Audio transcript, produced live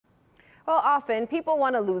Well, often people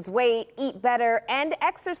want to lose weight, eat better, and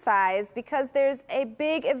exercise because there's a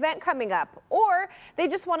big event coming up, or they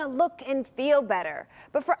just want to look and feel better.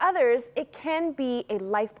 But for others, it can be a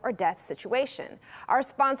life or death situation. Our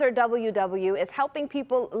sponsor, WW, is helping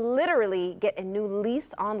people literally get a new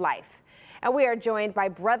lease on life. And we are joined by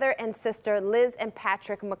brother and sister Liz and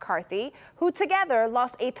Patrick McCarthy, who together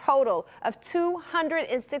lost a total of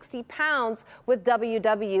 260 pounds with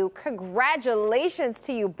WW. Congratulations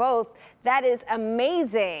to you both. That is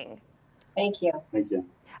amazing. Thank you. Thank you.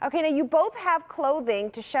 Okay, now you both have clothing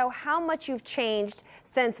to show how much you've changed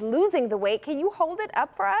since losing the weight. Can you hold it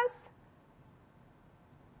up for us?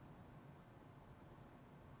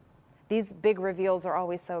 These big reveals are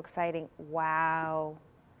always so exciting. Wow.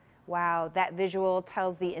 Wow, that visual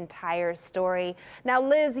tells the entire story. Now,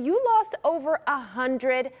 Liz, you lost over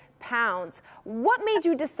 100 pounds. What made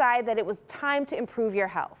you decide that it was time to improve your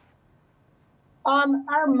health?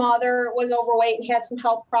 Our mother was overweight and had some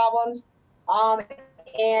health problems.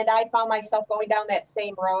 And I found myself going down that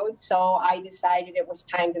same road. So I decided it was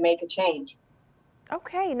time to make a change.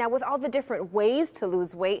 Okay, now with all the different ways to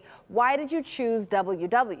lose weight, why did you choose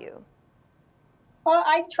WW?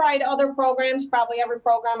 I've tried other programs, probably every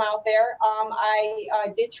program out there.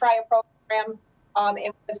 I did try a program.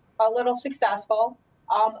 It was a little successful,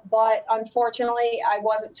 but unfortunately, I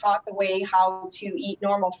wasn't taught the way how to eat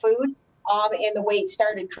normal food, and the weight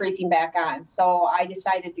started creeping back on. So I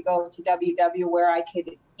decided to go to WW where I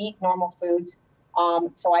could eat normal foods,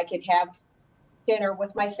 so I could have dinner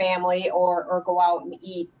with my family or go out and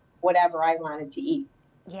eat whatever I wanted to eat.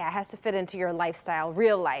 Yeah, it has to fit into your lifestyle,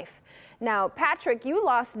 real life. Now, Patrick, you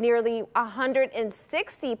lost nearly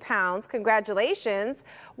 160 pounds. Congratulations.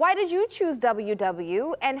 Why did you choose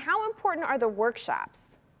WW, and how important are the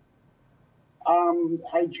workshops?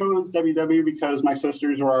 I chose WW because my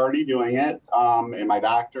sisters were already doing it, and my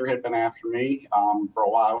doctor had been after me for a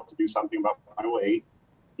while to do something about my weight.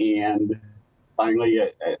 And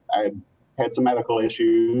finally, I had some medical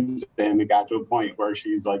issues, and it got to a point where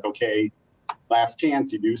she's like, okay, last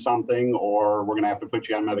chance, you do something, or we're going to have to put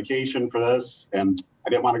you on medication for this. And I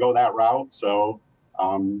didn't want to go that route, so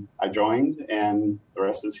I joined, and the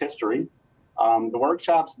rest is history. The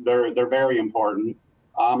workshops, they're very important.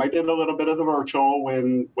 I did a little bit of the virtual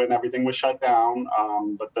when everything was shut down,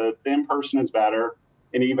 but the in-person is better.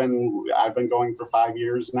 And even I've been going for 5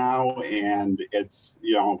 years now, and it's,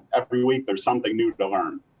 every week there's something new to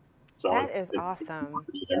learn. So that is awesome.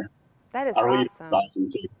 That is awesome. Our lead is awesome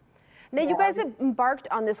too. Now, you guys have embarked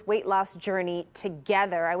on this weight loss journey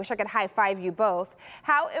together. I wish I could high five you both.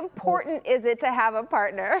 How important is it to have a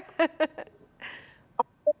partner?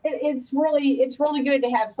 It's really good to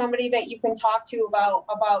have somebody that you can talk to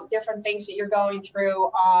about different things that you're going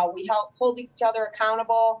through. We help hold each other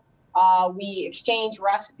accountable. We exchange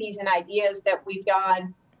recipes and ideas that we've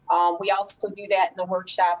done. We also do that in the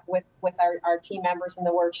workshop with our team members in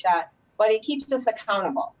the workshop, but it keeps us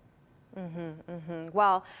accountable.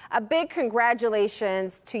 Well, a big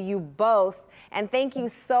congratulations to you both, and thank you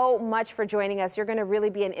so much for joining us. You're going to really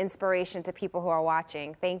be an inspiration to people who are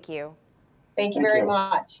watching. Thank you. Thank you very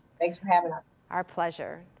much. Thanks for having us. Our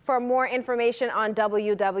pleasure. For more information on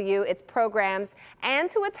WW, its programs,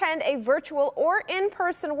 and to attend a virtual or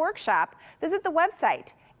in-person workshop, visit the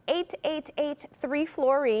website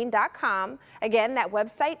 888-3Fluorine.com. Again, that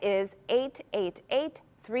website is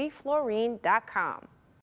 888-3Fluorine.com.